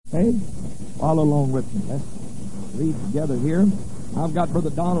Okay? Follow along with me. Let's read together here. I've got Brother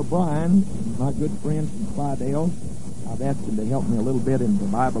Don O'Brien, my good friend from Slidell. I've asked him to help me a little bit in the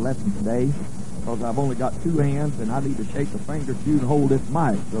Bible lesson today because I've only got two hands and I need to shake a finger to you and hold this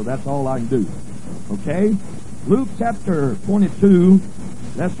mic, so that's all I can do. Okay? Luke chapter 22,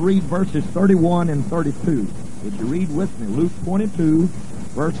 let's read verses 31 and 32. Would you read with me? Luke 22,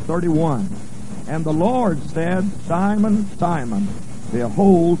 verse 31. And the Lord said, Simon, Simon,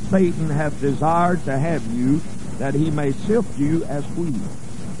 behold, Satan hath desired to have you, that he may sift you as wheat.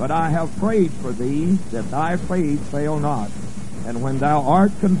 But I have prayed for thee, that thy faith fail not. And when thou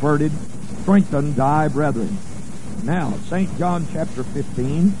art converted, strengthen thy brethren. Now, St. John chapter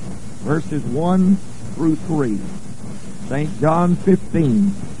 15, verses 1 through 3. St. John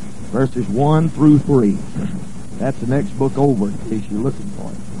 15, verses 1 through 3. That's the next book over, in case you're looking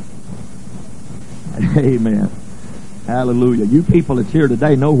for it. Amen. Hallelujah. You people that's here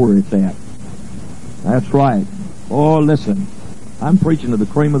today know where it's at. That's right. Oh, listen. I'm preaching to the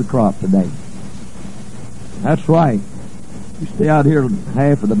cream of the crop today. That's right. You stay out here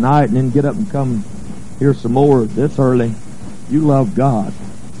half of the night and then get up and come hear some more this early. You love God.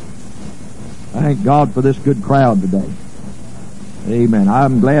 I thank God for this good crowd today. Amen.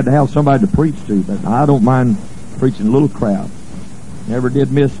 I'm glad to have somebody to preach to, but I don't mind preaching a little crowd. Never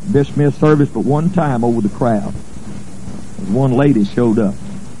did dismiss service but one time over the crowd. One lady showed up.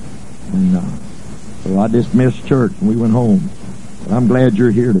 And so I dismissed church and we went home. But I'm glad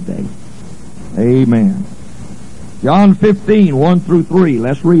you're here today. Amen. John 15, 1 through 3.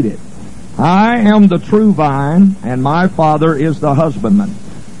 Let's read it. I am the true vine, and my Father is the husbandman.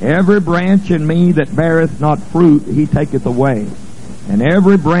 Every branch in me that beareth not fruit, he taketh away. And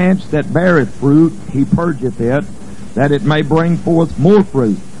every branch that beareth fruit, he purgeth it, that it may bring forth more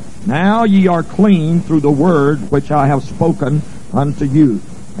fruit. Now ye are clean through the word which I have spoken unto you.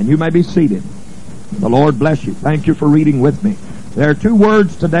 And you may be seated. The Lord bless you. Thank you for reading with me. There are two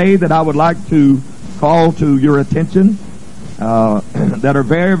words today that I would like to call to your attention that are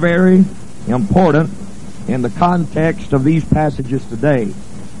very, very important in the context of these passages today.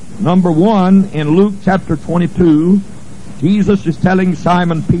 Number one, in Luke chapter 22, Jesus is telling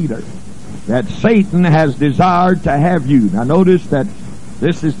Simon Peter that Satan has desired to have you. Now notice that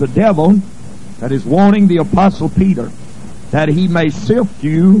this is the devil that is wanting the Apostle Peter, that he may sift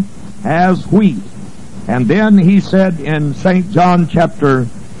you as wheat. And then he said in St. John chapter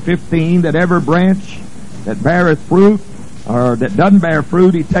 15 that every branch that beareth fruit, or that doesn't bear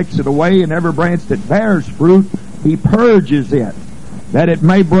fruit, he takes it away, and every branch that bears fruit, he purges it, that it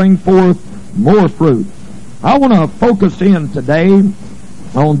may bring forth more fruit. I want to focus in today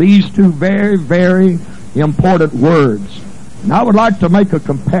on these two very, very important words. And I would like to make a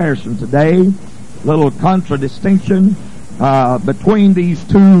comparison today, a little contradistinction between these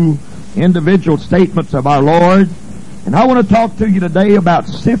two individual statements of our Lord. And I want to talk to you today about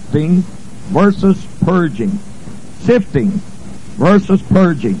sifting versus purging. Sifting versus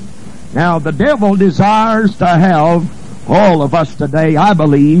purging. Now, the devil desires to have all of us today, I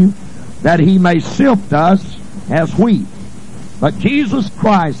believe, that he may sift us as wheat. But Jesus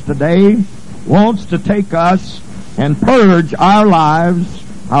Christ today wants to take us and purge our lives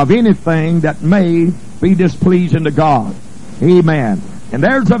of anything that may be displeasing to God. Amen. And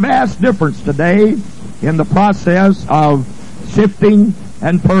there's a vast difference today in the process of sifting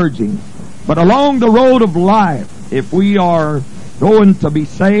and purging. But along the road of life, if we are going to be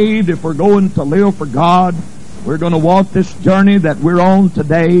saved, if we're going to live for God, we're going to walk this journey that we're on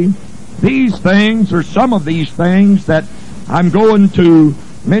today. These things, or some of these things that I'm going to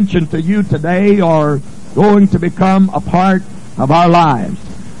mention to you today, are going to become a part of our lives.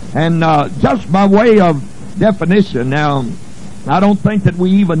 And just by way of definition, now, I don't think that we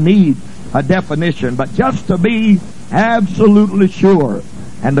even need a definition, but just to be absolutely sure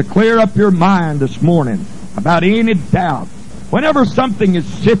and to clear up your mind this morning about any doubt, whenever something is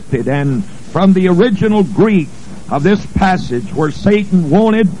sifted, and from the original Greek of this passage where Satan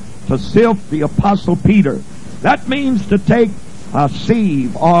wanted to sift the Apostle Peter, that means to take a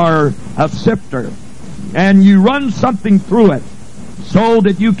sieve or a sifter, and you run something through it so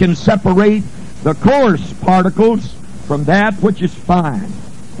that you can separate the coarse particles from that which is fine.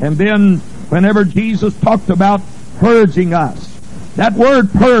 And then whenever Jesus talked about purging us, that word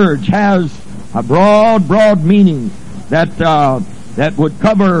purge has a broad meaning that would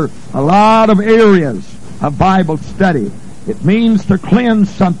cover a lot of areas of Bible study. It means to cleanse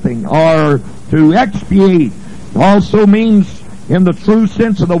something or to expiate. It also means, in the true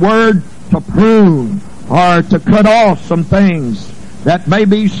sense of the word, to prune or to cut off some things that may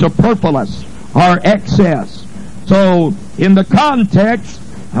be superfluous or excess. So, in the context,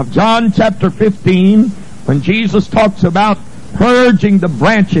 of John chapter 15, when Jesus talks about purging the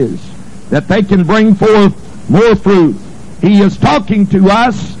branches that they can bring forth more fruit. He is talking to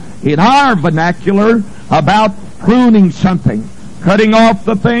us in our vernacular about pruning something, cutting off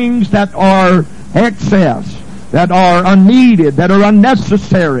the things that are excess, that are unneeded, that are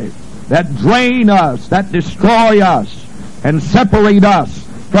unnecessary, that drain us, that destroy us, and separate us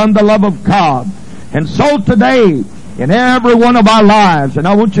from the love of God. And so today, in every one of our lives, and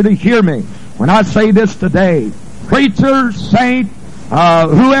I want you to hear me when I say this today, preacher, saint,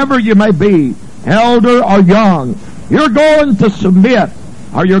 whoever you may be, elder or young, you're going to submit,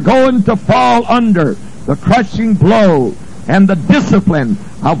 or you're going to fall under the crushing blow and the discipline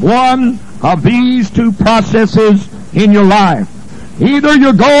of one of these two processes in your life. Either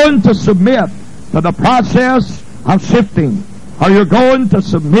you're going to submit to the process of sifting, or you're going to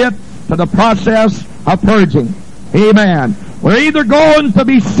submit to the process of purging. Amen. We're either going to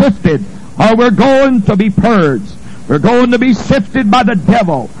be sifted, or we're going to be purged. We're going to be sifted by the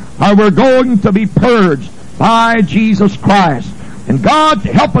devil, or we're going to be purged by Jesus Christ. And God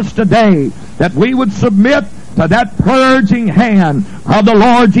help us today that we would submit to that purging hand of the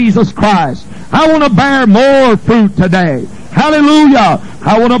Lord Jesus Christ. I want to bear more fruit today. Hallelujah.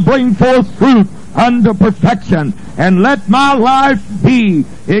 I want to bring forth fruit unto perfection, and let my life be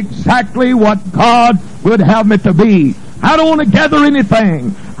exactly what God would have me to be. I don't want to gather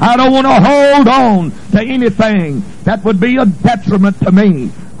anything. I don't want to hold on to anything that would be a detriment to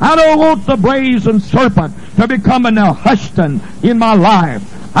me. I don't want the brazen serpent to become a Nehushtan in my life.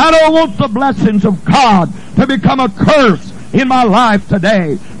 I don't want the blessings of God to become a curse in my life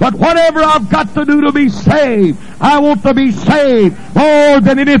today. But whatever I've got to do to be saved, I want to be saved more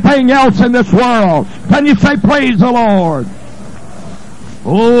than anything else in this world. Can you say praise the Lord?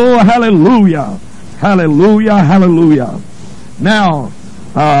 Oh, hallelujah. Hallelujah, hallelujah. Now,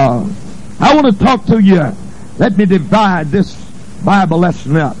 I want to talk to you. Let me divide this Bible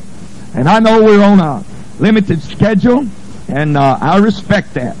lesson up. And I know we're on a limited schedule, and I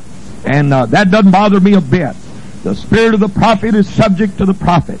respect that. And that doesn't bother me a bit. The spirit of the prophet is subject to the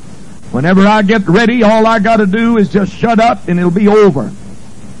prophet. Whenever I get ready, all I got to do is just shut up and it'll be over.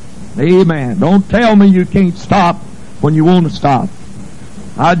 Amen. Don't tell me you can't stop when you want to stop.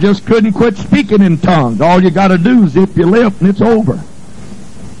 I just couldn't quit speaking in tongues. All you got to do is zip your lip and it's over.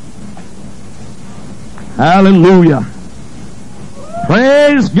 Hallelujah.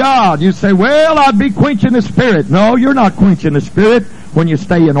 Praise God. You say, well, I'd be quenching the spirit. No, you're not quenching the spirit when you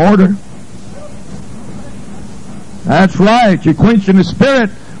stay in order. That's right. You're quenching the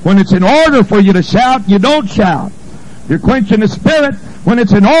spirit when it's in order for you to shout, you don't shout. You're quenching the spirit when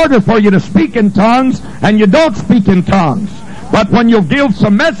it's in order for you to speak in tongues, and you don't speak in tongues. But when you give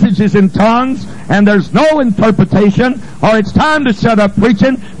some messages in tongues and there's no interpretation, or it's time to shut up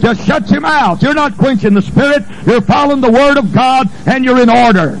preaching, just shut your mouth. You're not quenching the spirit. You're following the Word of God, and you're in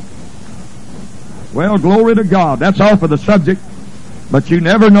order. Well, glory to God. That's all for the subject. But you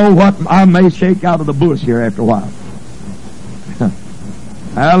never know what I may shake out of the bush here after a while.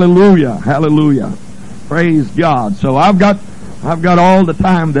 Hallelujah, hallelujah. Praise God. So I've got all the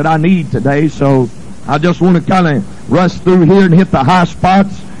time that I need today, so I just want to kind of rush through here and hit the high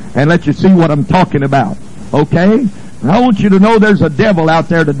spots and let you see what I'm talking about. Okay? And I want you to know there's a devil out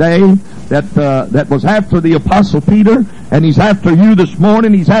there today that was after the Apostle Peter, and he's after you this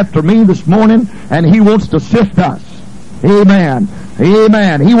morning, he's after me this morning, and he wants to sift us. Amen.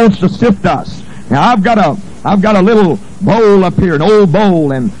 Amen. He wants to sift us. Now I've got a little bowl up here, an old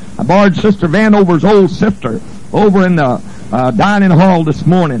bowl, and I borrowed Sister Vanover's old sifter over in the dining hall this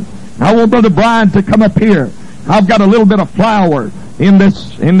morning. I want Brother Brian to come up here. I've got a little bit of flour in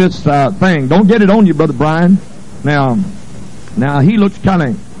this thing. Don't get it on you, Brother Brian. Now he looks kind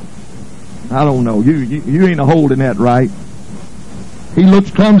of, I don't know. You ain't holding that right. He looks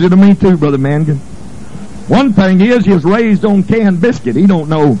clumsy to me too, Brother Mangan. One thing is, he was raised on canned biscuit. He don't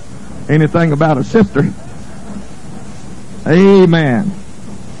know anything about a sifter. Amen.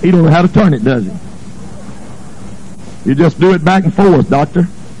 He don't know how to turn it, does he? You just do it back and forth, Doctor.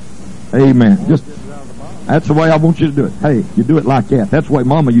 Amen. That's the way I want you to do it. Hey, you do it like that. That's the way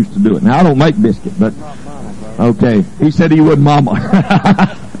Mama used to do it. Now, I don't make biscuit, but okay. He said he would, Mama.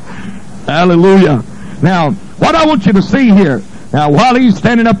 Hallelujah. Now, what I want you to see here, now while he's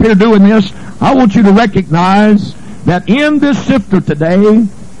standing up here doing this, I want you to recognize that in this sifter today,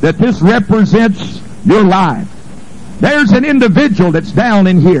 that this represents your life. There's an individual that's down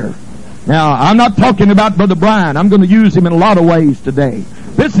in here. Now, I'm not talking about Brother Brian. I'm going to use him in a lot of ways today.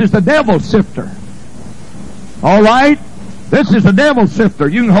 This is the devil's sifter. All right? This is the devil's sifter.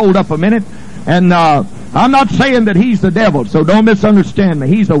 You can hold up a minute. And I'm not saying that he's the devil, so don't misunderstand me.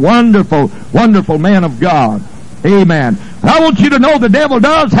 He's a wonderful, wonderful man of God. Amen. I want you to know the devil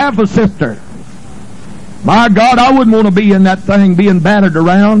does have a sifter. My God, I wouldn't want to be in that thing being battered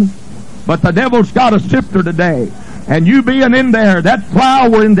around. But the devil's got a sifter today. And you being in there, that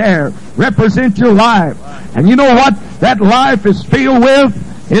flour in there, represents your life. And you know what that life is filled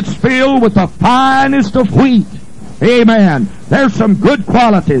with? It's filled with the finest of wheat. Amen. There's some good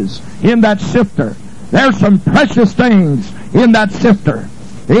qualities in that sifter. There's some precious things in that sifter.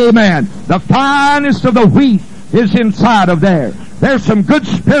 Amen. The finest of the wheat is inside of there. There's some good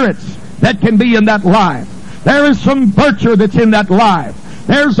spirits that can be in that life. There is some virtue that's in that life.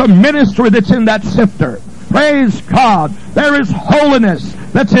 There's a ministry that's in that sifter. Praise God. There is holiness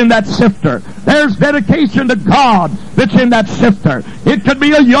that's in that sifter. There's dedication to God that's in that sifter. It could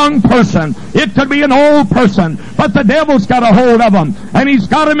be a young person. It could be an old person. But the devil's got a hold of them. And he's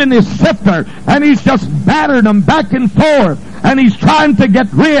got them in this sifter. And he's just battered them back and forth. And he's trying to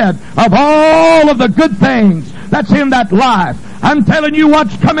get rid of all of the good things that's in that life. I'm telling you,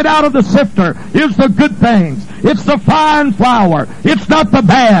 what's coming out of the sifter is the good things. It's the fine flour. It's not the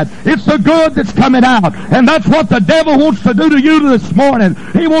bad. It's the good that's coming out. And that's what the devil wants to do to you this morning.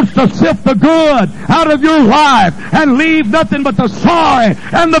 He wants to sift the good out of your life and leave nothing but the sorry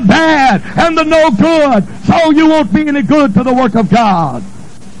and the bad and the no good, so you won't be any good to the work of God.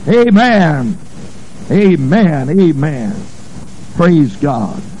 Amen. Amen. Amen. Praise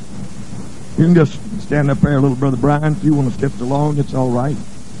God. You can just stand up there, little Brother Brian. If you want to sift along, it's all right.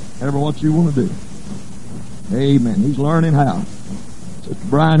 Whatever what you want to do. Amen. He's learning how. Sister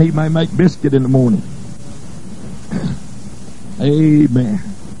Brian, he may make biscuit in the morning. Amen.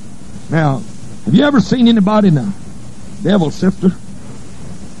 Now, have you ever seen anybody in a devil sifter?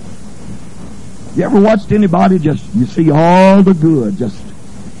 You ever watched anybody you see all the good just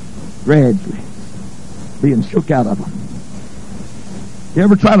gradually being shook out of them? You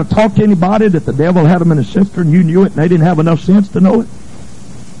ever try to talk to anybody that the devil had them in a sifter and you knew it and they didn't have enough sense to know it?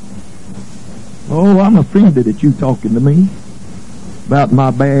 Oh, I'm offended at you talking to me about my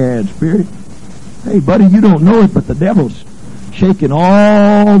bad spirit. Hey, buddy, you don't know it, but the devil's shaking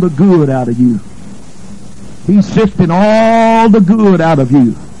all the good out of you. He's sifting all the good out of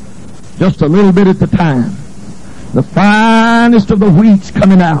you, just a little bit at a time. The finest of the wheat's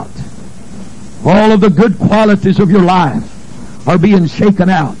coming out. All of the good qualities of your life are being shaken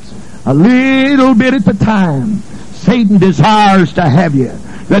out a little bit at a time. Satan desires to have you,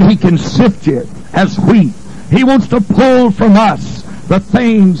 that he can sift you as wheat. He wants to pull from us the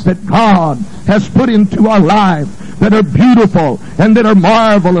things that God has put into our life that are beautiful and that are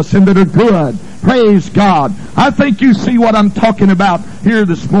marvelous and that are good. Praise God. I think you see what I'm talking about here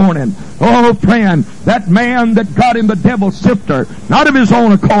this morning. Oh, friend, that man that got in the devil's sifter, not of his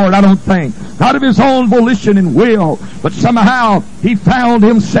own accord, I don't think, not of his own volition and will, but somehow he found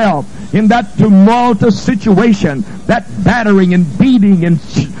himself in that tumultuous situation, that battering and beating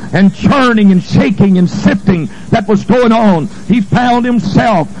and churning and shaking and sifting that was going on. He found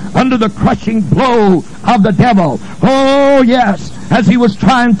himself under the crushing blow of the devil. Oh, yes, as he was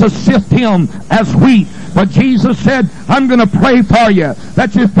trying to sift him as wheat. But Jesus said, I'm going to pray for you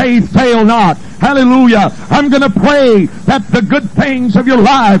that your faith fail not. Hallelujah. I'm going to pray that the good things of your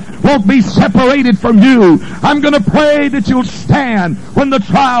life won't be separated from you. I'm going to pray that you'll stand when the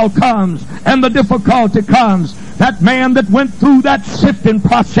trial comes and the difficulty comes. That man that went through that sifting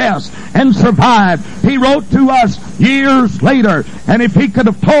process and survived, he wrote to us years later, and if he could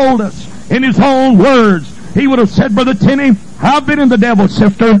have told us in his own words, he would have said, Brother Tenney, I've been in the devil's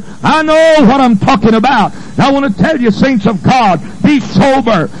sifter. I know what I'm talking about. I want to tell you, saints of God, be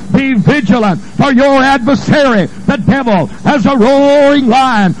sober, be vigilant, for your adversary, the devil, as a roaring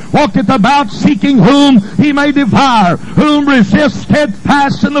lion, walketh about seeking whom he may devour, whom resist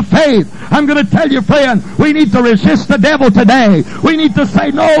steadfast in the faith. I'm going to tell you, friend, we need to resist the devil today. We need to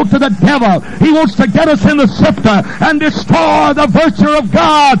say no to the devil. He wants to get us in the sifter and destroy the virtue of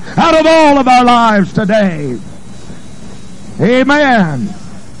God out of all of our lives today. Amen.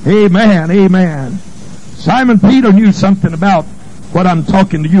 Amen. Amen. Simon Peter knew something about what I'm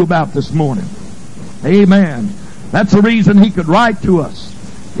talking to you about this morning. Amen. That's the reason he could write to us.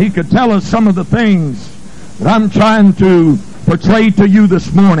 He could tell us some of the things that I'm trying to portray to you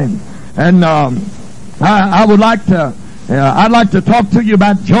this morning. And I'd like to talk to you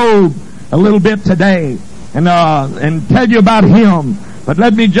about Job a little bit today, and tell you about him. But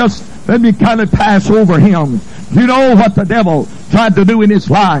let me kind of pass over him. You know what the devil tried to do in his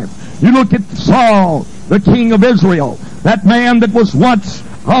life. You look at Saul, the king of Israel, that man that was once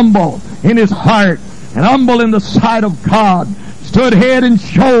humble in his heart and humble in the sight of God, stood head and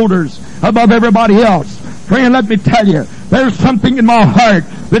shoulders above everybody else. Friend, let me tell you, there's something in my heart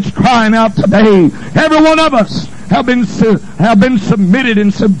that's crying out today. Every one of us have been submitted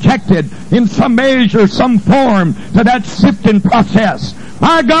and subjected in some measure, some form to that sifting process.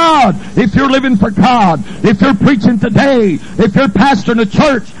 My God, if you're living for God, if you're preaching today, if you're pastoring a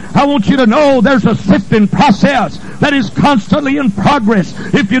church, I want you to know there's a sifting process that is constantly in progress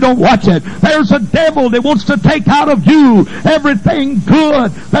if you don't watch it. There's a devil that wants to take out of you everything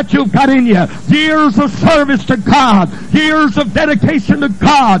good that you've got in you. Years of service to God, years of dedication to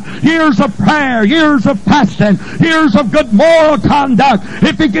God, years of prayer, years of fasting, years of good moral conduct.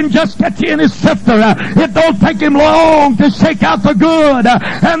 If he can just get you in his sifter, it don't take him long to shake out the good,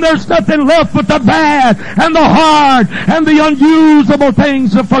 and there's nothing left but the bad and the hard and the unusable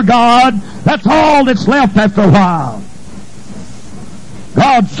things for God. That's all that's left after a while.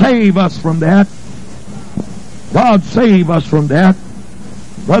 God save us from that. God save us from that.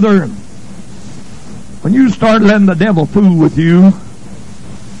 Brother, when you start letting the devil fool with you,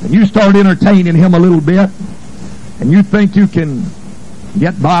 and you start entertaining him a little bit, and you think you can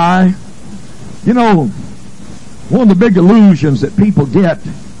get by, you know, one of the big illusions that people get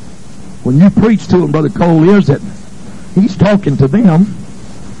when you preach to them, Brother Cole, is that he's talking to them.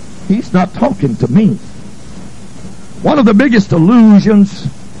 He's not talking to me. One of the biggest illusions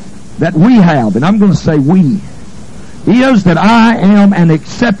that we have, and I'm going to say we, is that I am an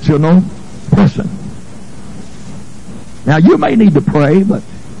exceptional person. Now, you may need to pray, but,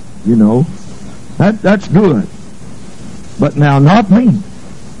 you know, that's good. But now, not me.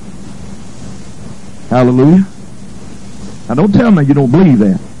 Hallelujah. Now, don't tell me you don't believe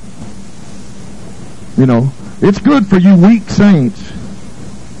that. You know, it's good for you weak saints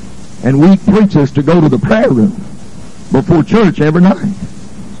and weak preachers to go to the prayer room before church every night.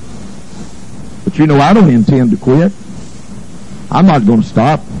 But you know, I don't intend to quit. I'm not going to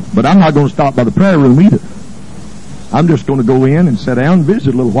stop, but I'm not going to stop by the prayer room either. I'm just going to go in and sit down and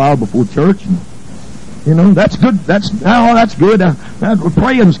visit a little while before church. And, you know, that's good. That's good.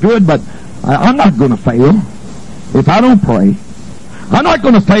 Praying's good, but I'm not going to fail if I don't pray. I'm not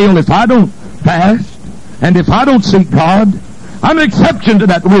going to fail if I don't fast and if I don't seek God. I'm an exception to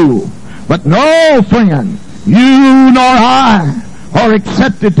that rule. But no, friend, you nor I are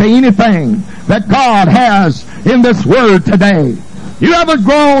accepted to anything that God has in this Word today. You haven't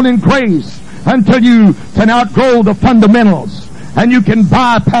grown in grace until you can outgrow the fundamentals and you can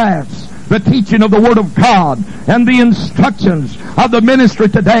bypass the teaching of the Word of God and the instructions of the ministry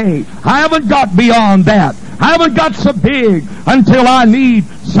today. I haven't got beyond that. I haven't got so big until I need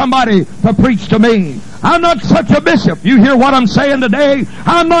somebody to preach to me. I'm not such a bishop. You hear what I'm saying today?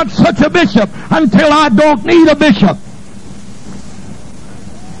 I'm not such a bishop until I don't need a bishop.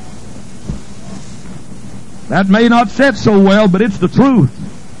 That may not sit so well, but it's the truth.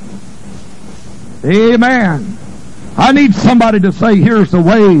 Amen. I need somebody to say, here's the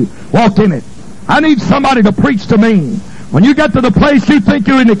way, walk in it. I need somebody to preach to me. When you get to the place you think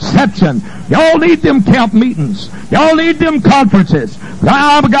you're an exception, y'all need them camp meetings. Y'all need them conferences.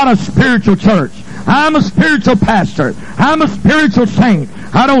 I've got a spiritual church. I'm a spiritual pastor. I'm a spiritual saint.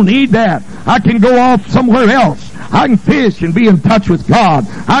 I don't need that. I can go off somewhere else. I can fish and be in touch with God.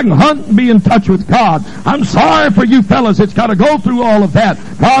 I can hunt and be in touch with God. I'm sorry for you fellas that's got to go through all of that.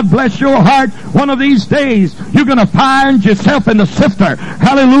 God bless your heart. One of these days, you're going to find yourself in the sifter.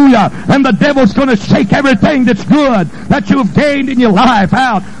 Hallelujah. And the devil's going to shake everything that's good that you've gained in your life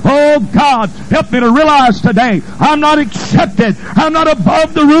out. Oh, God, help me to realize today, I'm not accepted. I'm not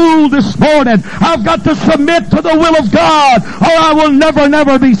above the rule this morning. I've got to submit to the will of God, or I will never,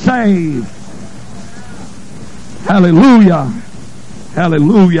 never be saved. Hallelujah.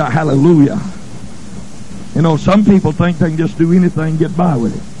 Hallelujah. Hallelujah. You know, some people think they can just do anything and get by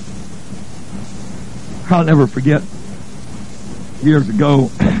with it. I'll never forget years ago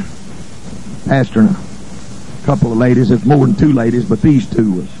pastoring a couple of ladies. It's more than two ladies, but these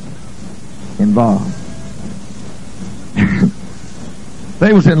two was involved.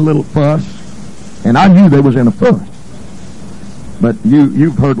 They was in a little fuss, and I knew they was in a fuss. But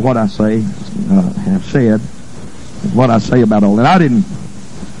you've heard what I say, have said, what I say about all that. I didn't,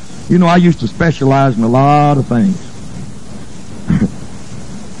 you know, I used to specialize in a lot of things.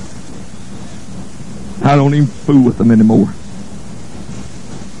 I don't even fool with them anymore.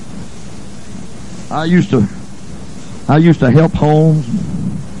 I used to help homes,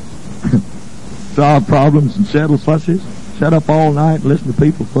 solve problems and settle fusses, sit up all night and listen to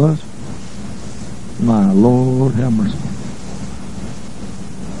people fuss. My Lord have mercy.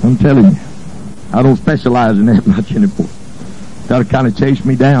 I'm telling you, I don't specialize in that much anymore. Got to kind of chase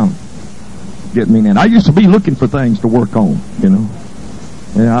me down, get me in. I used to be looking for things to work on, you know.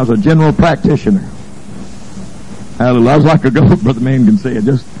 And I was a general practitioner. Hallelujah. I was like a goat, Brother Mangan said,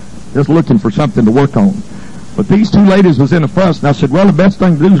 just looking for something to work on. But these two ladies was in a fuss, and I said, well, the best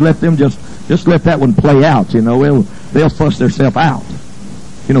thing to do is let them just let that one play out, you know. They'll fuss themselves out.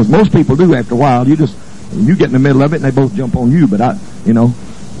 You know, as most people do after a while. You get in the middle of it, and they both jump on you. But I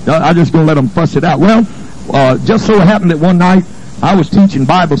just gonna let them fuss it out. Well, just so it happened that one night I was teaching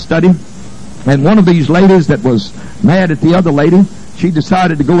Bible study, and one of these ladies that was mad at the other lady, she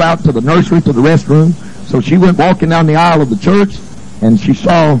decided to go out to the nursery, to the restroom. So she went walking down the aisle of the church, and she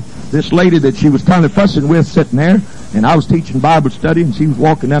saw this lady that she was kind of fussing with sitting there, and I was teaching Bible study, and she was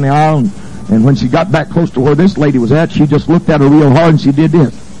walking down the aisle, and when she got back close to where this lady was at, she just looked at her real hard, and she did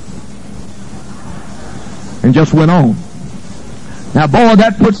this. And just went on. Now, boy,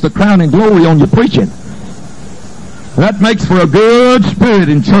 that puts the crowning glory on your preaching. That makes for a good spirit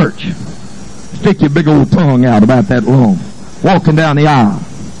in church. Stick your big old tongue out about that long, walking down the aisle.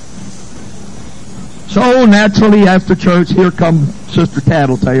 So naturally, after church, here come Sister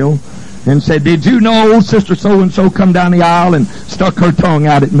Tattletale and said, did you know Sister so-and-so come down the aisle and stuck her tongue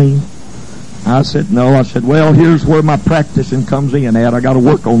out at me? I said, no. I said, well, here's where my practicing comes in at. I got to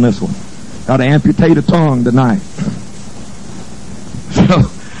work on this one. Got to amputate a tongue tonight.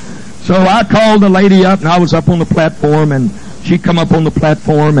 So I called the lady up, and I was up on the platform, and she come up on the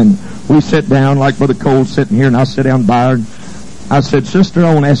platform, and we sit down like Brother Cole sitting here, and I sit down by her. I said, sister,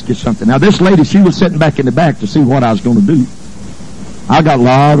 I want to ask you something. Now, this lady, she was sitting back in the back to see what I was going to do. I got a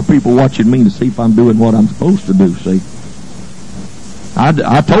lot of people watching me to see if I'm doing what I'm supposed to do, see.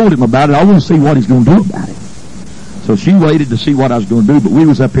 I told him about it. I want to see what he's going to do about it. So she waited to see what I was going to do, but we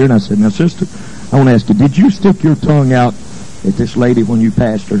was up here, and I said, now, sister, I want to ask you, did you stick your tongue out at this lady when you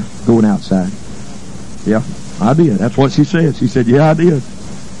passed her going outside? Yeah, I did. That's what she said. She said, yeah, I did.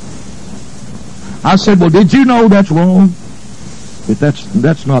 I said, well, did you know that's wrong? But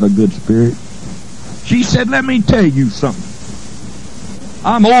that's not a good spirit. She said, let me tell you something.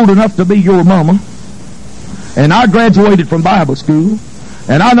 I'm old enough to be your mama, and I graduated from Bible school,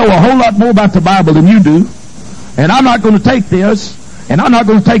 and I know a whole lot more about the Bible than you do, and I'm not going to take this, and I'm not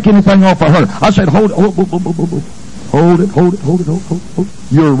going to take anything off of her. I said, hold it.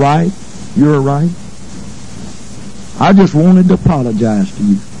 You're right. I just wanted to apologize to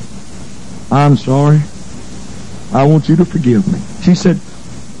you. I'm sorry. I want you to forgive me. She said,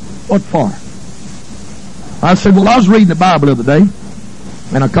 what for? I said, well, I was reading the Bible the other day,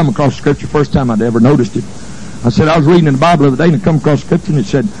 and I come across Scripture, first time I'd ever noticed it. I said, I was reading in the Bible the other day, and I come across Scripture, and it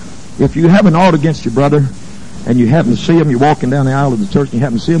said, if you have an ought against your brother, and you happen to see him, you're walking down the aisle of the church, and you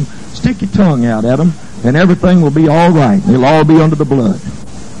happen to see him, stick your tongue out at him, and everything will be all right. It'll all be under the blood.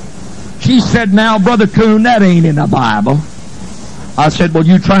 She said, now, Brother Coon, that ain't in the Bible. I said, well,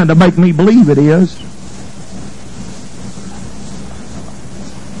 you trying to make me believe it is.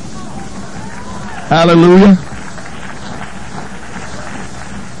 Hallelujah.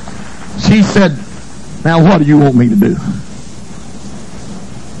 She said, now what do you want me to do?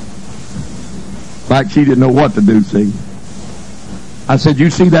 Like she didn't know what to do, see. I said, you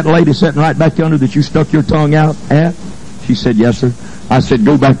see that lady sitting right back yonder that you stuck your tongue out at? She said, yes, sir. I said,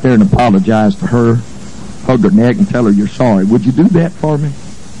 go back there and apologize to her. Hug her neck and tell her you're sorry. Would you do that for me?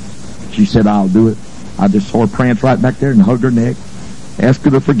 She said, I'll do it. I just saw her prance right back there and hugged her neck, asked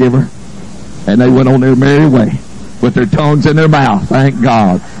her to forgive her, and they went on their merry way with their tongues in their mouth. Thank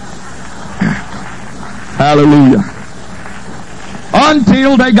God. Hallelujah.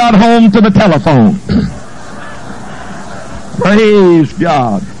 Until they got home to the telephone. Praise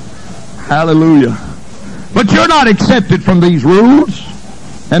God. Hallelujah. But you're not accepted from these rules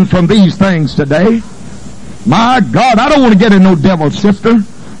and from these things today. My God, I don't want to get in no devil sifter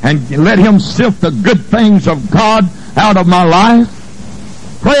and let him sift the good things of God out of my life.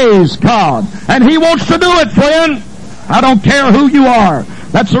 Praise God. And he wants to do it, friend. I don't care who you are.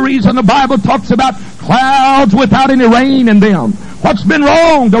 That's the reason the Bible talks about clouds without any rain in them. What's been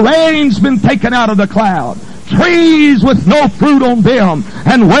wrong? The rain's been taken out of the cloud. Trees with no fruit on them,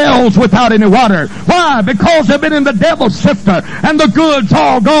 and wells without any water. Why? Because they've been in the devil's sifter, and the good's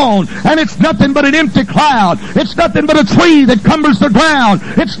all gone, and it's nothing but an empty cloud. It's nothing but a tree that cumbers the ground.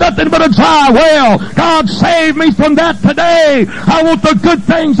 It's nothing but a dry well. God save me from that today. I want the good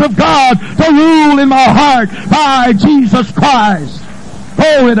things of God to rule in my heart by Jesus Christ.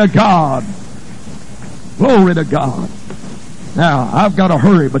 Glory to God. Glory to God. Now, I've got to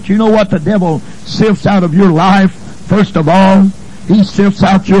hurry, but you know what the devil sifts out of your life? First of all, he sifts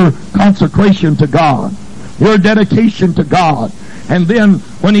out your consecration to God, your dedication to God. And then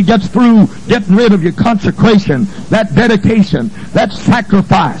when he gets through getting rid of your consecration, that dedication, that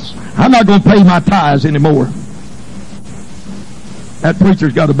sacrifice, I'm not going to pay my tithes anymore. That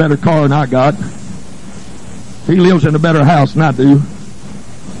preacher's got a better car than I got. He lives in a better house than I do.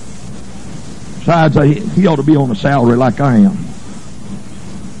 Besides, he ought to be on a salary like I am.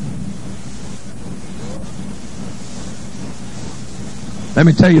 Let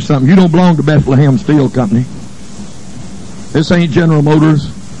me tell you something. You don't belong to Bethlehem Steel Company. This ain't General Motors.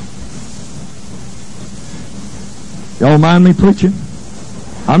 Y'all mind me preaching?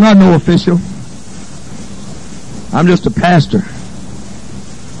 I'm not no official. I'm just a pastor.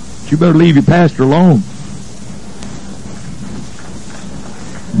 But you better leave your pastor alone.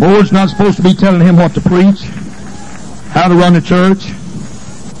 Board's not supposed to be telling him what to preach, how to run the church.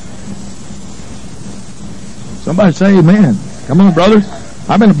 Somebody say amen. Come on, brothers.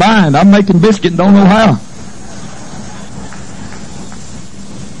 I'm in a bind. I'm making biscuit and don't know how.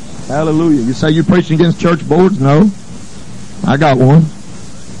 Hallelujah. You say you're preaching against church boards? No. I got one.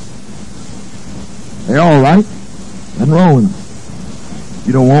 They're all right. Nothing wrong with them.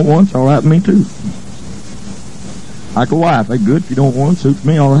 You don't want one? It's all right with me too. Like a wife. They're good. If you don't want one, suits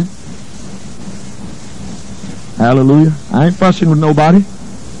me all right. Hallelujah. I ain't fussing with nobody.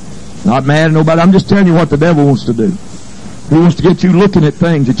 Not mad at nobody. I'm just telling you what the devil wants to do. He wants to get you looking at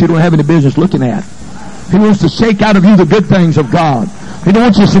things that you don't have any business looking at. He wants to shake out of you the good things of God. He don't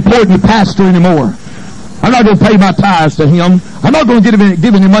want you supporting your pastor anymore. I'm not going to pay my tithes to him. I'm not going to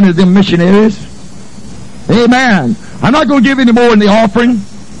give any money to them missionaries. Amen. I'm not going to give any more in the offering.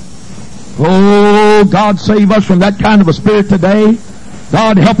 Oh, God save us from that kind of a spirit today.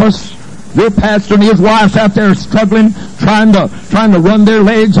 God help us. Your pastor and his wife's out there struggling, trying to run their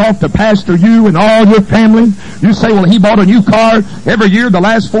legs off to pastor you and all your family. You say, well, he bought a new car every year the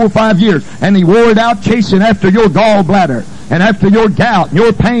last 4 or 5 years, and he wore it out chasing after your gallbladder and after your gout and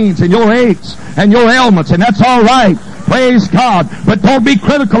your pains and your aches and your ailments, and that's all right. Praise God. But don't be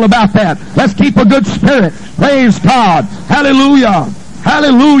critical about that. Let's keep a good spirit. Praise God. Hallelujah.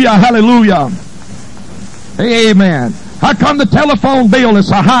 Hallelujah. Hallelujah. Amen. How come the telephone bill is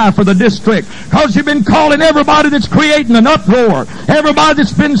so high for the district? Because you've been calling everybody that's creating an uproar. Everybody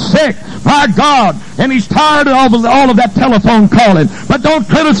that's been sick. My God. And he's tired of all of that telephone calling. But don't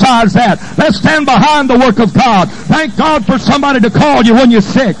criticize that. Let's stand behind the work of God. Thank God for somebody to call you when you're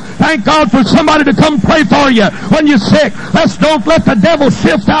sick. Thank God for somebody to come pray for you when you're sick. Don't let the devil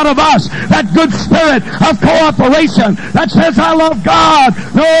shift out of us that good spirit of cooperation that says, I love God.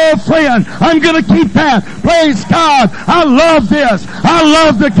 No, friend, I'm going to keep that. Praise God. I love this. I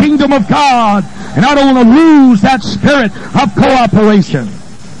love the kingdom of God. And I don't want to lose that spirit of cooperation.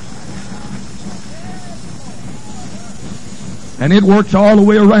 And it works all the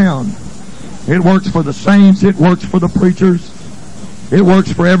way around. It works for the saints. It works for the preachers. It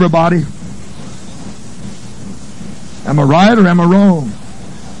works for everybody. Am I right or am I wrong?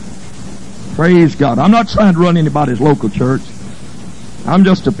 Praise God. I'm not trying to run anybody's local church. I'm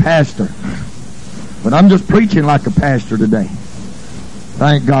just a pastor. But I'm just preaching like a pastor today.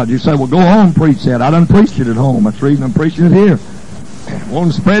 Thank God. You say, well, go home and preach that. I done preached it at home. That's the reason I'm preaching it here. I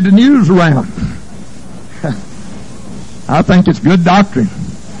want to spread the news around. I think it's good doctrine.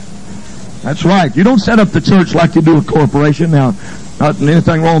 That's right. You don't set up the church like you do a corporation. Now, not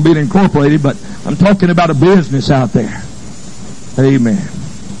anything wrong with being incorporated, but I'm talking about a business out there. Amen.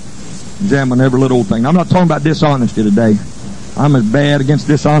 Examine every little old thing. I'm not talking about dishonesty today. I'm as bad against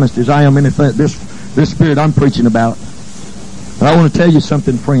dishonesty as I am anything. This spirit I'm preaching about. But I want to tell you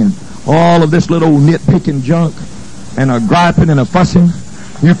something, friend. All of this little old nitpicking junk and a griping and a fussing.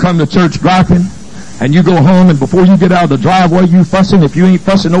 You come to church griping and you go home, and before you get out of the driveway, you fussing. If you ain't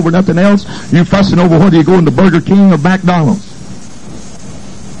fussing over nothing else, you fussing over whether you're going to Burger King or McDonald's.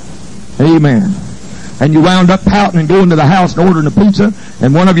 Amen. And you wound up pouting and going to the house and ordering a pizza,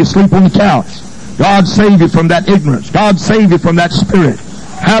 and one of you sleep on the couch. God save you from that ignorance. God save you from that spirit.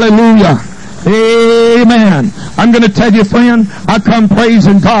 Hallelujah. Amen. I'm going to tell you, friend, I come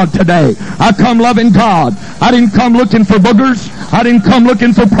praising God today. I come loving God. I didn't come looking for boogers. I didn't come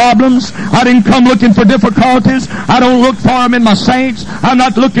looking for problems. I didn't come looking for difficulties. I don't look for them in my saints. I'm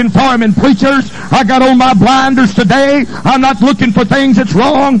not looking for them in preachers. I got on my blinders today. I'm not looking for things that's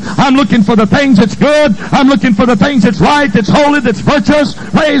wrong. I'm looking for the things that's good. I'm looking for the things that's right, that's holy, that's virtuous.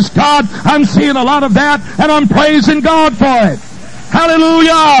 Praise God. I'm seeing a lot of that, and I'm praising God for it.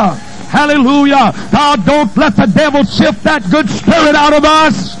 Hallelujah. Hallelujah. God, don't let the devil shift that good spirit out of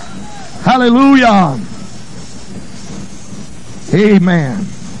us. Hallelujah. Amen.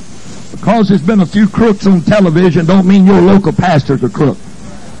 Because there's been a few crooks on television don't mean your local pastor's a crook.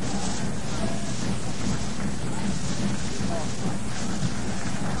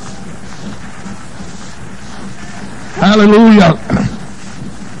 Hallelujah.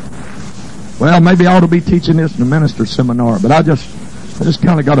 Well, maybe I ought to be teaching this in a minister's seminar, but I just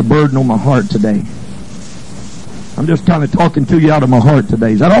kind of got a burden on my heart today. I'm just kind of talking to you out of my heart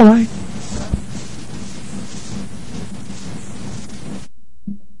today. Is that all right?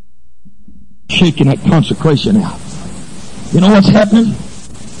 Shaking that consecration out. You know what's happening?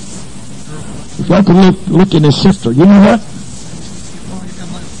 If y'all can look in his sister, you know what?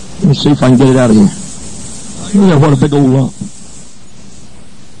 Let me see if I can get it out of here. Look at what a big old lump.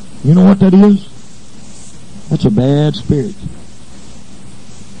 You know what that is? That's a bad spirit.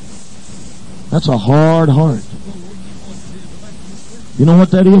 That's a hard heart. You know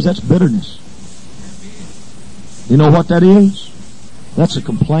what that is? That's bitterness. You know what that is? That's a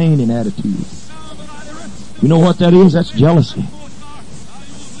complaining attitude. You know what that is? That's jealousy.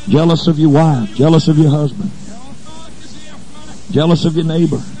 Jealous of your wife. Jealous of your husband. Jealous of your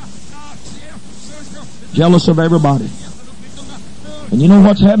neighbor. Jealous of everybody. And you know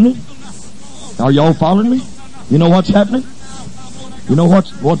what's happening? Are y'all following me? You know what's happening? You know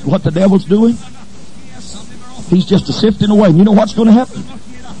what the devil's doing? He's just sifting away. And you know what's going to happen?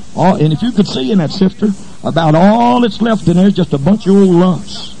 And if you could see in that sifter, about all that's left in there is just a bunch of old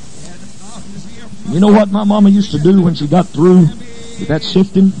lumps. You know what my mama used to do when she got through with that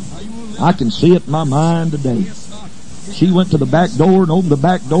sifting? I can see it in my mind today. She went to the back door and opened the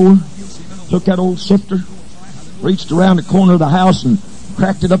back door, took that old sifter, reached around the corner of the house and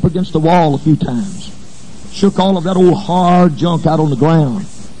cracked it up against the wall a few times. Shook all of that old hard junk out on the ground.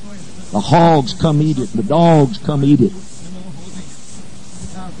 The hogs come eat it. The dogs come eat it.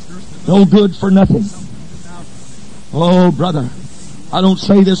 No good for nothing. Oh, brother, I don't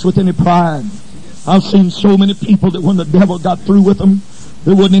say this with any pride. I've seen so many people that when the devil got through with them,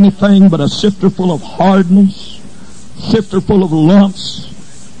 there wasn't anything but a sifter full of hardness, sifter full of lumps,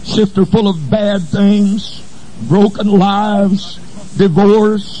 sifter full of bad things, broken lives,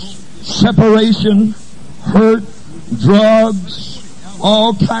 divorce, separation, hurt, drugs,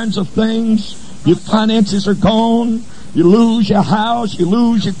 all kinds of things. Your finances are gone. You lose your house. You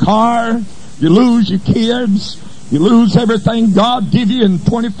lose your car. You lose your kids. You lose everything God gave you in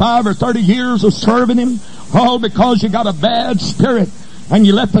 25 or 30 years of serving Him, all because you got a bad spirit and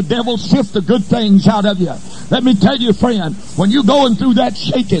you let the devil sift the good things out of you. Let me tell you, friend, when you're going through that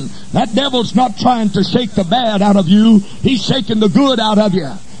shaking, that devil's not trying to shake the bad out of you. He's shaking the good out of you.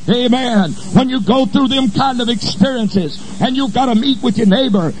 Amen. When you go through them kind of experiences and you've got to meet with your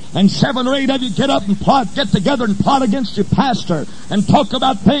neighbor and 7 or 8 of you get together and plot against your pastor and talk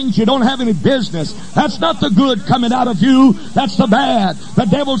about things you don't have any business. That's not the good coming out of you. That's the bad. The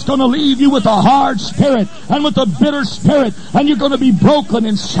devil's going to leave you with a hard spirit and with a bitter spirit, and you're going to be broken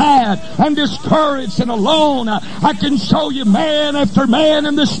and sad and discouraged and alone. I can show you man after man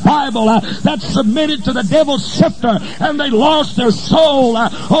in this Bible that submitted to the devil's sifter and they lost their soul.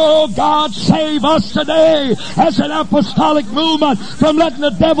 Oh, God, save us today as an apostolic movement from letting the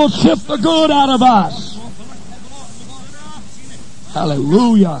devil sift the good out of us.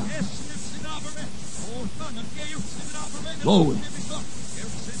 Hallelujah. Glory.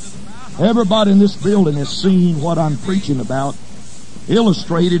 Everybody in this building has seen what I'm preaching about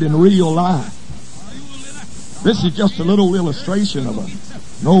illustrated in real life. This is just a little illustration of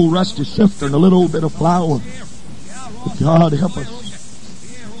an old rusty sifter and a little bit of flour. But God help us.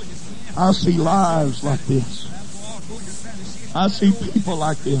 I see lives like this. I see people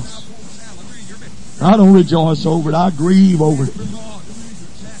like this. I don't rejoice over it. I grieve over it.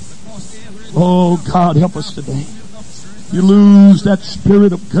 Oh, God, help us today. You lose that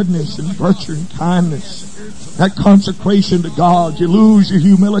spirit of goodness and virtue and kindness, that consecration to God. You lose your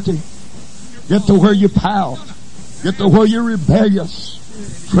humility. Get to where you pout. Get to where you're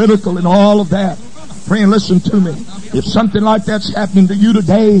rebellious, critical, and all of that. Friend, listen to me. If something like that's happening to you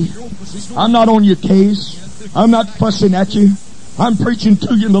today, I'm not on your case. I'm not fussing at you. I'm preaching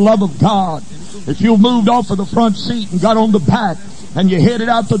to you in the love of God. If you've moved off of the front seat and got on the back and you headed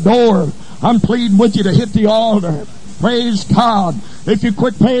out the door, I'm pleading with you to hit the altar. Praise God. If you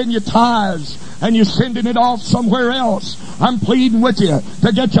quit paying your tithes and you're sending it off somewhere else, I'm pleading with you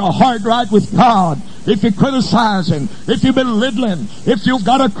to get your heart right with God. If you're criticizing, if you're belittling, if you've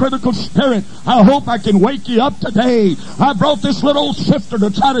got a critical spirit, I hope I can wake you up today. I brought this little sifter to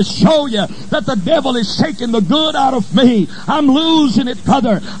try to show you that the devil is shaking the good out of me. I'm losing it,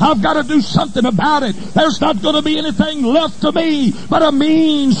 brother. I've got to do something about it. There's not going to be anything left to me but a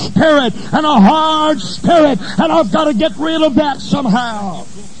mean spirit and a hard spirit, and I've got to get rid of that somehow.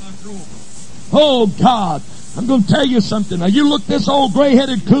 Oh, God, I'm going to tell you something. Now, you look this old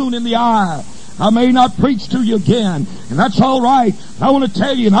gray-headed coon in the eye, I may not preach to you again, and that's all right. I want to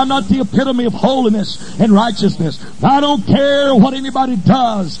tell you, and I'm not the epitome of holiness and righteousness. I don't care what anybody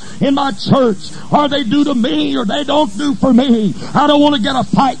does in my church, or they do to me, or they don't do for me. I don't want to get a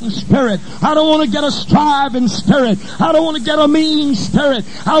fighting spirit. I don't want to get a striving spirit. I don't want to get a mean spirit.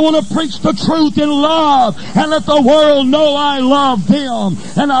 I want to preach the truth in love and let the world know I love them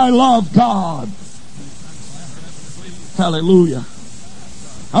and I love God. Hallelujah.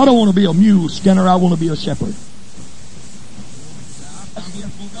 I don't want to be a mule skinner. I want to be a shepherd.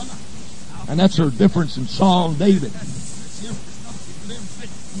 And that's her difference in Saul and David.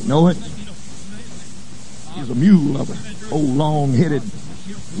 You know it? He's a mule lover. Old long-headed,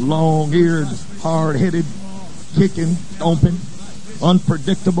 long-eared, hard-headed, kicking, stomping,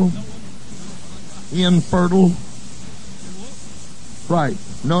 unpredictable, infertile, right,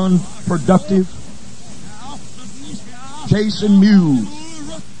 non-productive, chasing mules.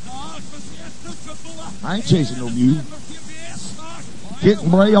 I ain't chasing no mule. Kick and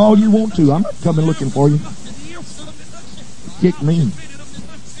bray all you want to. I'm not coming looking for you. Kick me.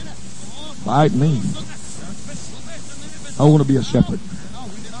 Bite me. I want to be a shepherd.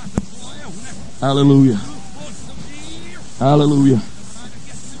 Hallelujah. Hallelujah.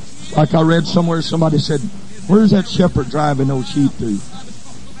 Like I read somewhere, somebody said, where's that shepherd driving those sheep to?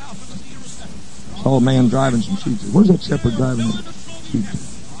 Saw a man driving some sheep. Where's that shepherd driving those sheep to?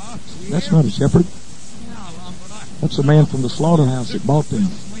 That's not a shepherd. That's a man from the slaughterhouse that bought them.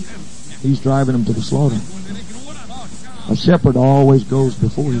 He's driving them to the slaughter. A shepherd always goes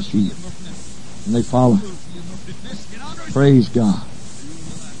before his sheep, and they follow. Praise God.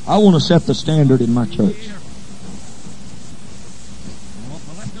 I want to set the standard in my church.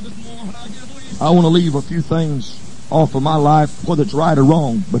 I want to leave a few things off of my life, whether it's right or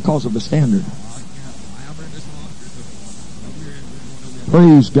wrong, because of the standard.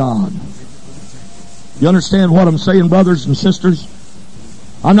 Praise God. You understand what I'm saying, brothers and sisters?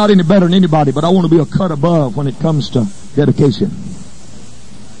 I'm not any better than anybody, but I want to be a cut above when it comes to dedication.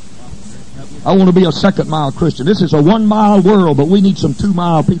 I want to be a second-mile Christian. This is a 1-mile world, but we need some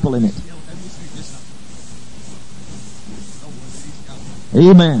 2-mile people in it.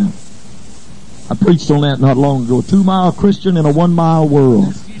 Amen. I preached on that not long ago. A 2-mile Christian in a 1-mile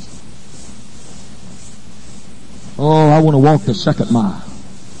world. Oh, I want to walk the second mile.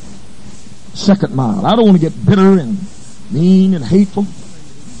 Second mile. I don't want to get bitter and mean and hateful.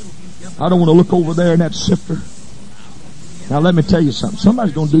 I don't want to look over there in that sifter. Now let me tell you something.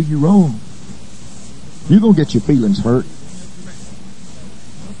 Somebody's going to do you wrong. You're going to get your feelings hurt.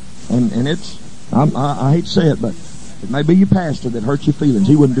 And it's, I hate to say it, but it may be your pastor that hurts your feelings.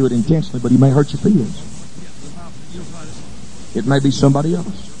 He wouldn't do it intentionally, but he may hurt your feelings. It may be somebody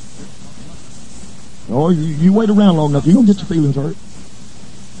else. Or you wait around long enough, you're going to get your feelings hurt.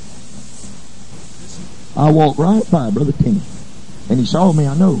 I walked right by Brother Kenny, and he saw me,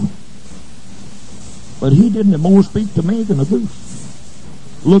 I know. But he didn't more speak to me than a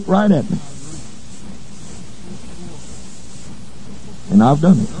goose. Look right at me. And I've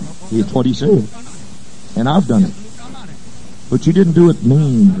done it. It's what he said. And I've done it. But you didn't do it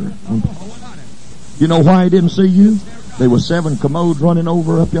mean. You know why he didn't see you? There were 7 commodes running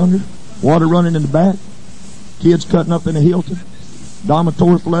over up yonder. Water running in the back. Kids cutting up in the Hilton.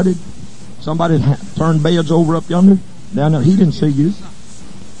 Dormitory flooded. Somebody turned beds over up yonder. Down there. He didn't see you.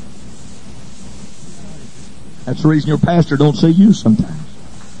 That's the reason your pastor don't see you sometimes.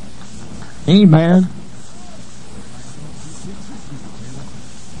 Amen.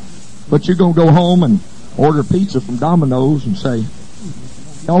 But you're going to go home and order pizza from Domino's and say,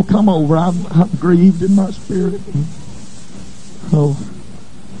 y'all come over. I'm grieved in my spirit. Oh,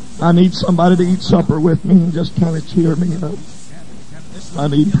 I need somebody to eat supper with me and just kind of cheer me up. I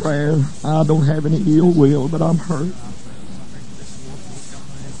need prayer. I don't have any ill will, but I'm hurt.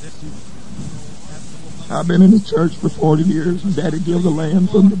 I've been in the church for 40 years, and Daddy gave the land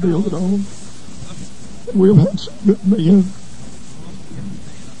for them to build it on. And we've had some good men.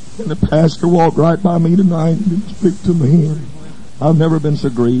 And the pastor walked right by me tonight and didn't speak to me. I've never been so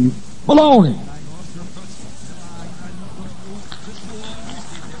grieved. Baloney!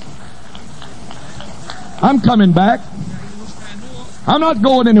 I'm coming back. I'm not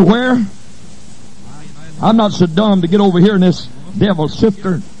going anywhere. I'm not so dumb to get over here in this devil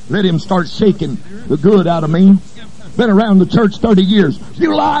sifter. Let him start shaking the good out of me. Been around the church 30 years.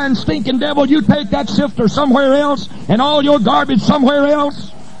 You lying, stinking devil, you take that sifter somewhere else and all your garbage somewhere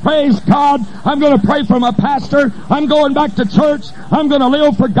else. Praise God. I'm going to pray for my pastor. I'm going back to church. I'm going to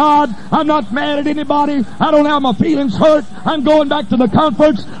live for God. I'm not mad at anybody. I don't have my feelings hurt. I'm going back to the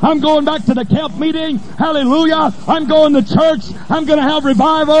conference. I'm going back to the camp meeting. Hallelujah. I'm going to church. I'm going to have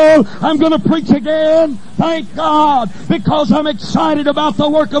revival. I'm going to preach again. Thank God, because I'm excited about the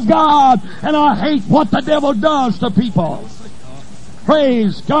work of God, and I hate what the devil does to people.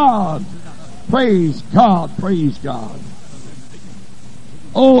 Praise God. Praise God. Praise God.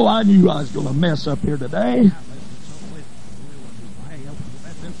 Oh, I knew I was going to mess up here today.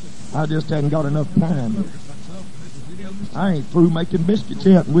 I just hadn't got enough time. I ain't through making biscuits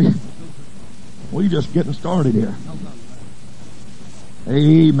yet. We just getting started here.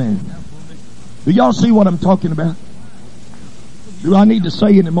 Amen. Do y'all see what I'm talking about? Do I need to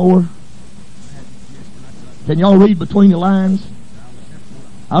say any more? Can y'all read between the lines?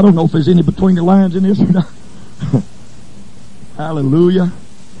 I don't know if there's any between the lines in this or not. Hallelujah.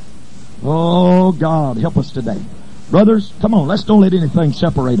 Oh, God, help us today. Brothers, come on, let's don't let anything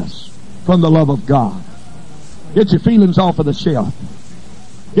separate us from the love of God. Get your feelings off of the shelf.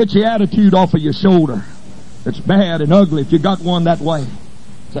 Get your attitude off of your shoulder. It's bad and ugly if you got one that way.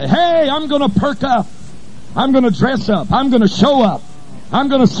 Say, hey, I'm going to perk up. I'm going to dress up. I'm going to show up. I'm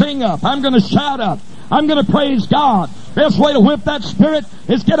going to sing up. I'm going to shout up. I'm going to praise God. Best way to whip that spirit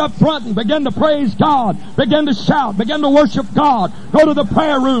is get up front and begin to praise God. Begin to shout. Begin to worship God. Go to the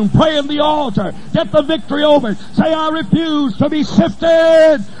prayer room. Pray in the altar. Get the victory over it. Say, I refuse to be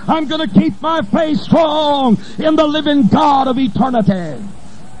sifted. I'm going to keep my faith strong in the living God of eternity.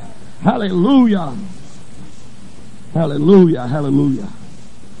 Hallelujah. Hallelujah. Hallelujah.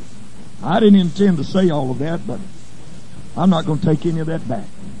 I didn't intend to say all of that, but I'm not going to take any of that back.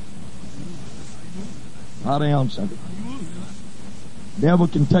 Not an ounce of it. Devil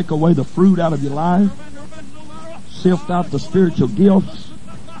can take away the fruit out of your life, sift out the spiritual gifts,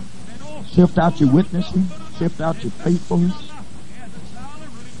 sift out your witnessing, sift out your faithfulness.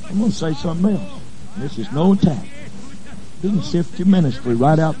 I'm going to say something else. This is no attack. He can sift your ministry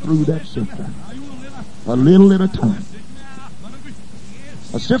right out through that sifter, a little at a time.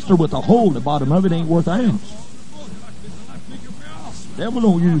 A sifter with a hole at the bottom of it ain't worth an ounce. Devil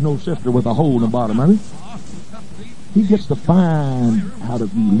don't use no sifter with a hole in the bottom of it. He gets to find out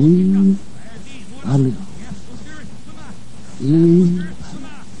if you live, I live.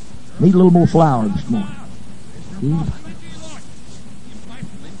 Need a little more flour this morning.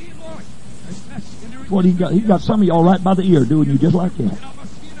 What he got? He got some of y'all right by the ear doing you just like that.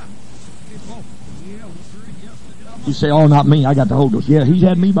 You say, oh, not me, I got the Holy Ghost. Yeah, he's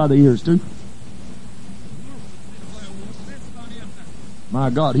had me by the ears too. My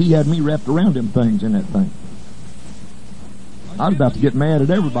God, he had me wrapped around them things in that thing. I was about to get mad at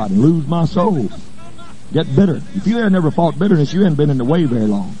everybody, lose my soul, get bitter. If you had never fought bitterness, you hadn't been in the way very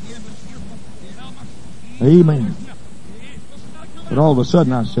long. Amen. But all of a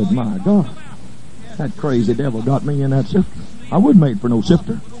sudden I said, my God, that crazy devil got me in that sifter. I wasn't made for no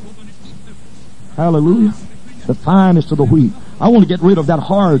sifter. Hallelujah. The finest of the wheat. I want to get rid of that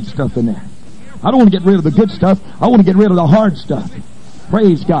hard stuff in there. I don't want to get rid of the good stuff. I want to get rid of the hard stuff.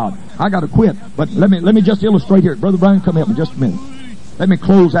 Praise God. I got to quit. But let me just illustrate here. Brother Brian, come help me just a minute. Let me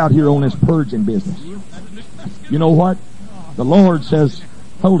close out here on this purging business. You know what? The Lord says,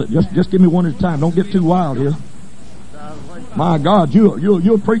 hold it. Just give me one at a time. Don't get too wild here. My God,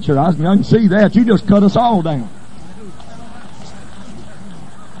 you're a preacher. I can see that. You just cut us all down.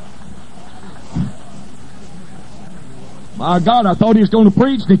 My God, I thought he was going to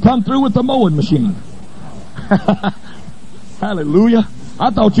preach and he come through with the mowing machine. Hallelujah. I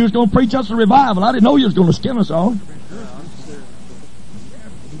thought you was going to preach us a revival. I didn't know you was going to skin us all.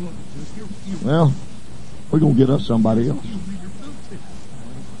 Well, we're going to get us somebody else.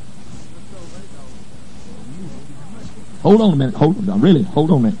 Hold on a minute. Hold on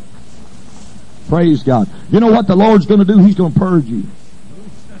a minute. Praise God. You know what the Lord's going to do? He's going to purge you.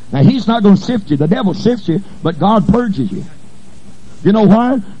 Now, he's not going to sift you. The devil sifts you, but God purges you. You know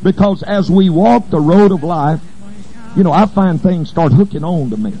why? Because as we walk the road of life, you know, I find things start hooking on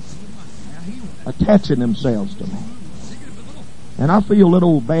to me, attaching themselves to me. And I feel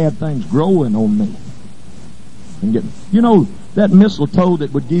little bad things growing on me. And getting, you know, that mistletoe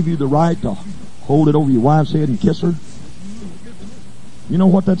that would give you the right to hold it over your wife's head and kiss her? You know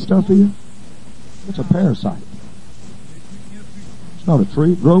what that stuff is? It's a parasite. It's not a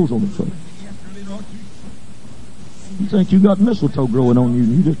tree. It grows on a tree. You think you got mistletoe growing on you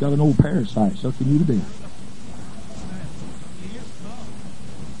and you just got an old parasite sucking you to death.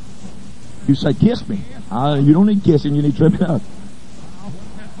 You say, kiss me. You don't need kissing, you need trimming up.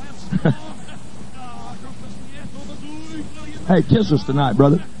 Hey, kiss us tonight,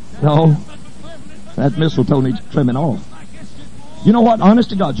 brother. No. That mistletoe needs trimming off. You know what? Honest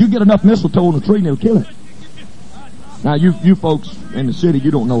to God, you get enough mistletoe on the tree and it'll kill it. Now, you folks in the city,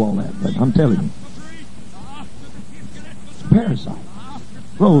 you don't know all that, but I'm telling you. It's a parasite.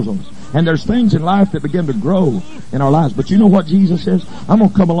 Grows on us. And there's things in life that begin to grow in our lives. But you know what Jesus says? I'm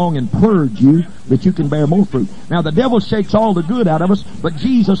going to come along and purge you that you can bear more fruit. Now, the devil shakes all the good out of us, but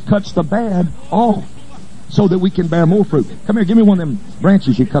Jesus cuts the bad off so that we can bear more fruit. Come here, give me one of them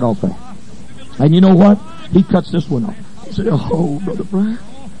branches you cut off there. And you know what? He cuts this one off. He said, oh, Brother Brian,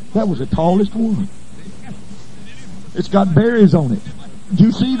 that was the tallest one. It's got berries on it. Do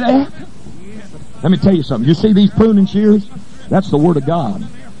you see that? Let me tell you something. You see these pruning shears? That's the Word of God.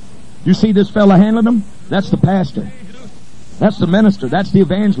 You see this fella handling them? That's the pastor. That's the minister. That's the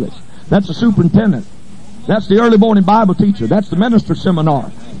evangelist. That's the superintendent. That's the early morning Bible teacher. That's the minister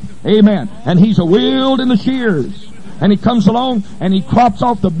seminar. Amen. And he's a wielding the shears. And he comes along and he crops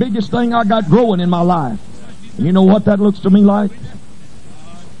off the biggest thing I got growing in my life. And you know what that looks to me like?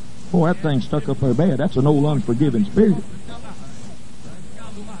 Boy, that thing stuck up there bad. That's an old unforgiving spirit.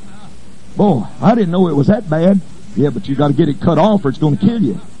 Boy, I didn't know it was that bad. Yeah, but you got to get it cut off or it's going to kill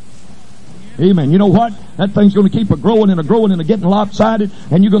you. Amen. You know what? That thing's going to keep growing and getting lopsided,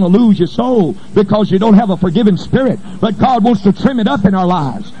 and you're going to lose your soul because you don't have a forgiving spirit. But God wants to trim it up in our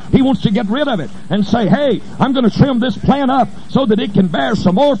lives. He wants to get rid of it and say, hey, I'm going to trim this plant up so that it can bear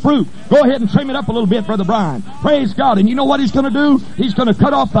some more fruit. Go ahead and trim it up a little bit, Brother Brian. Praise God. And you know what He's going to do? He's going to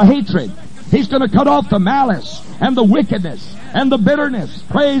cut off the hatred. He's going to cut off the malice and the wickedness and the bitterness.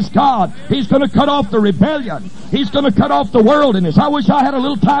 Praise God. He's going to cut off the rebellion. He's going to cut off the worldliness. I wish I had a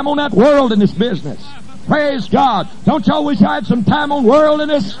little time on that worldliness business. Praise God. Don't y'all wish I had some time on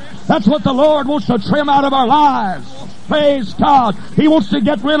worldliness? That's what the Lord wants to trim out of our lives. Praise God. He wants to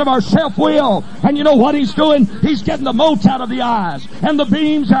get rid of our self-will. And you know what He's doing? He's getting the motes out of the eyes and the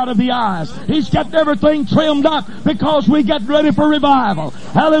beams out of the eyes. He's getting everything trimmed up because we get ready for revival.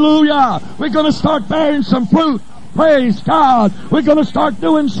 Hallelujah. We're going to start bearing some fruit. Praise God. We're going to start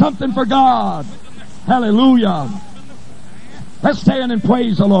doing something for God. Hallelujah. Let's stand and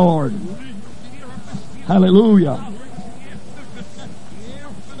praise the Lord. Hallelujah.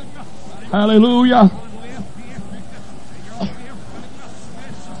 Hallelujah.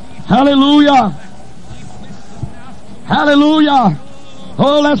 Hallelujah. Hallelujah.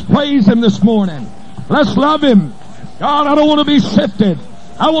 Oh, let's praise Him this morning. Let's love Him. God, I don't want to be sifted.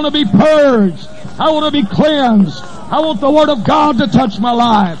 I want to be purged. I want to be cleansed. I want the Word of God to touch my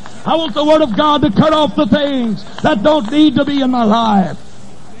life. I want the Word of God to cut off the things that don't need to be in my life.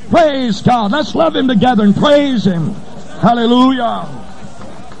 Praise God. Let's love Him together and praise Him. Hallelujah.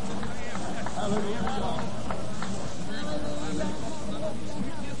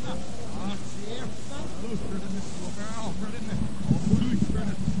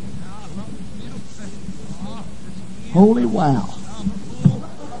 Holy wow.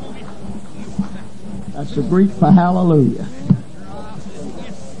 That's a Greek for hallelujah.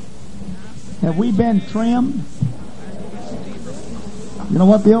 Have we been trimmed? You know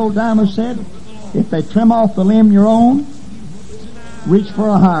what the old timer said? If they trim off the limb you're on, reach for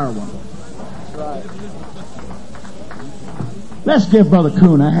a higher one. Let's give Brother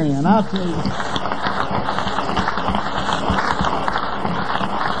Coon a hand. I'll tell you.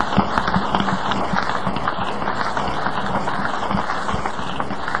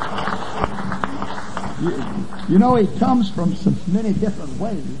 You know, he comes from so many different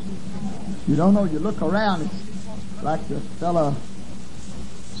ways. You don't know, you look around, it's like the fellow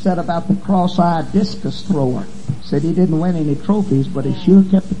said about the cross-eyed discus thrower. Said he didn't win any trophies, but he sure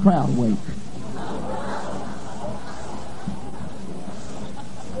kept the crowd awake.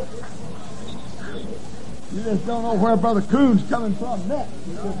 You just don't know where Brother Coon's coming from next.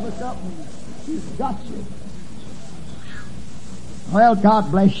 You just look up and he's got you. Well,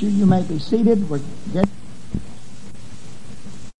 God bless you. You may be seated. We're getting